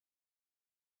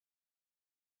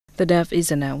The death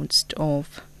is announced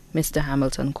of Mr.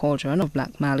 Hamilton Calderon of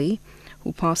Blackmally,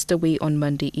 who passed away on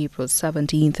Monday, April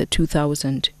 17,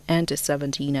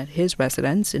 2017 at his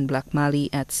residence in Blackmally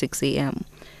at 6 a.m.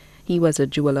 He was a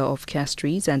jeweler of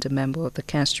Castries and a member of the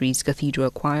Castries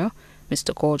Cathedral Choir.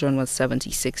 Mr. Calderon was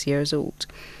 76 years old.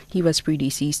 He was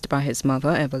predeceased by his mother,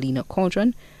 Evelina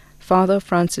Calderon, Father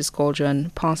Francis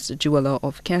Calderon, past jeweler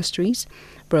of Castries,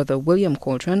 Brother William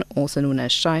Calderon, also known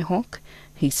as Shyhawk,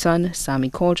 his son Sammy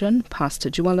Calderon, past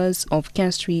jewelers of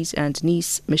Castries, and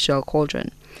niece Michelle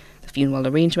Calderon. The funeral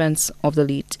arrangements of the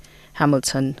late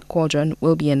Hamilton Calderon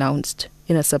will be announced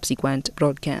in a subsequent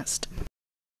broadcast.